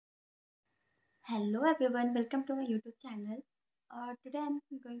Hello everyone, welcome to my YouTube channel. Today I'm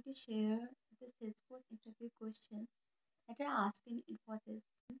going to share the Salesforce interview questions that are asked in Infosys.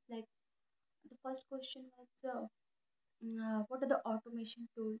 Like the first question was, what are the automation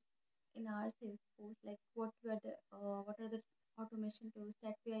tools in our Salesforce? Like what are the automation tools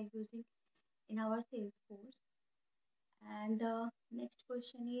that we are using in our Salesforce? And next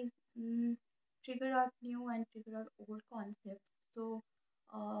question is, trigger out new and trigger out old concepts. So,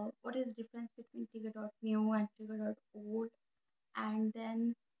 what is the difference between trigger out new and trigger out old? And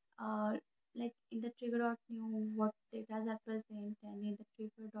then, uh, like in the trigger out new, what data are present, and in the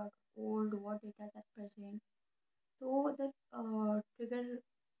trigger out old, what data are present. So the trigger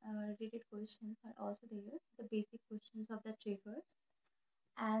related questions are also there, the basic questions of the triggers,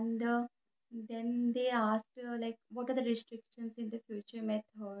 and then they asked like what are the restrictions in the future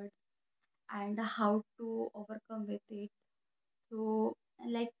methods and how to overcome with it. So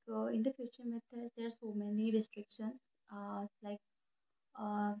like in the future methods there are so many restrictions, like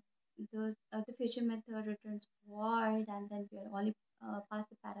uh, the future method returns void, and then we are only pass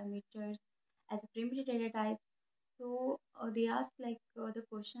the parameters as a primitive data type. So they ask like the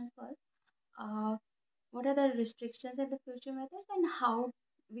questions was, uh, what are the restrictions in the future methods and how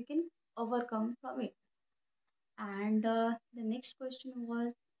we can overcome from it. And the next question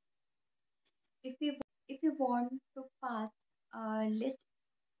was, if you want to pass a list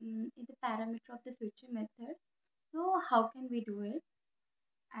in the parameter of the future method, so how can we do it?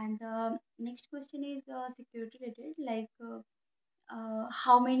 And the next question is security related, like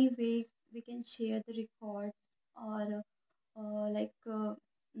how many ways we can share the records, or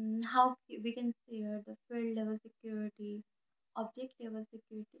how we can share the field level security, object level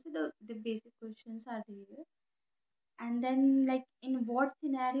security. So the basic questions are there. And then like in what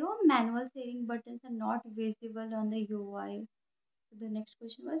scenario manual sharing buttons are not visible on the UI. So the next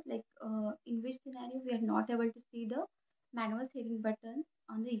question was like in which scenario we are not able to see the manual sharing buttons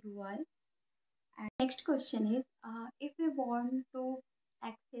on the UI. And next question is, if we want to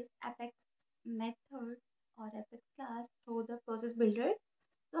access Apex methods or Apex class through the process builder,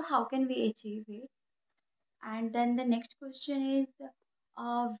 so how can we achieve it? And then the next question is,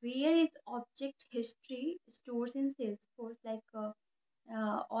 where is object history stores in Salesforce? Like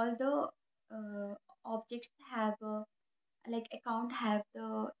all the objects have like account have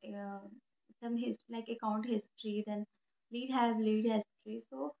the some like account history, then lead have lead history.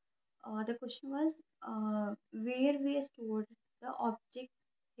 So the question was, where we stored the object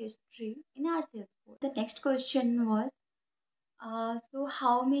history in our Salesforce. The next question was, so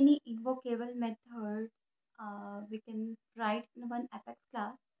how many invocable methods we can write in one Apex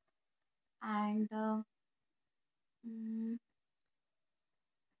class? And mm,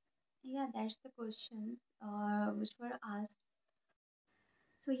 yeah, that's the questions which were asked.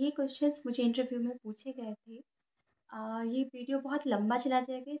 So ये questions मुझे interview में पूछे गए थे। ये video बहुत लंबा चला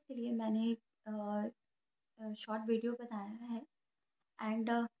जाएगा, इसलिए मैंने शॉर्ट वीडियो बनाया है। And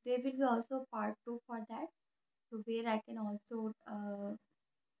there will be also part 2 for that, so where I can also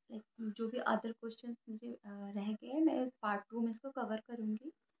like जो भी अदर क्वेश्चंस मुझे रह गए हैं, मैं पार्ट 2 में इसको कवर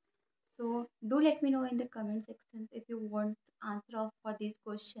करूँगी। So do let me know in the comment section if you want answer of for this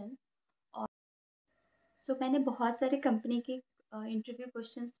question. और सो मैंने बहुत सारे कंपनी के इंटरव्यू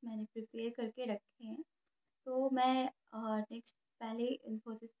क्वेश्चंस मैंने प्रिपेयर करके रखे हैं। तो मैं नेक्स्ट पहले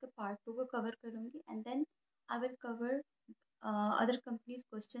इन्फोसिस के पार्ट 2 को कवर करूँगी, and then I will cover other companies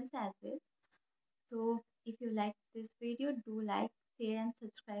questions as well. So if you like this video, do like, share and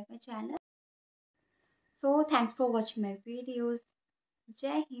subscribe my channel. So thanks for watching my videos.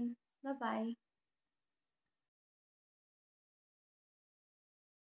 Jai Hind. Bye bye.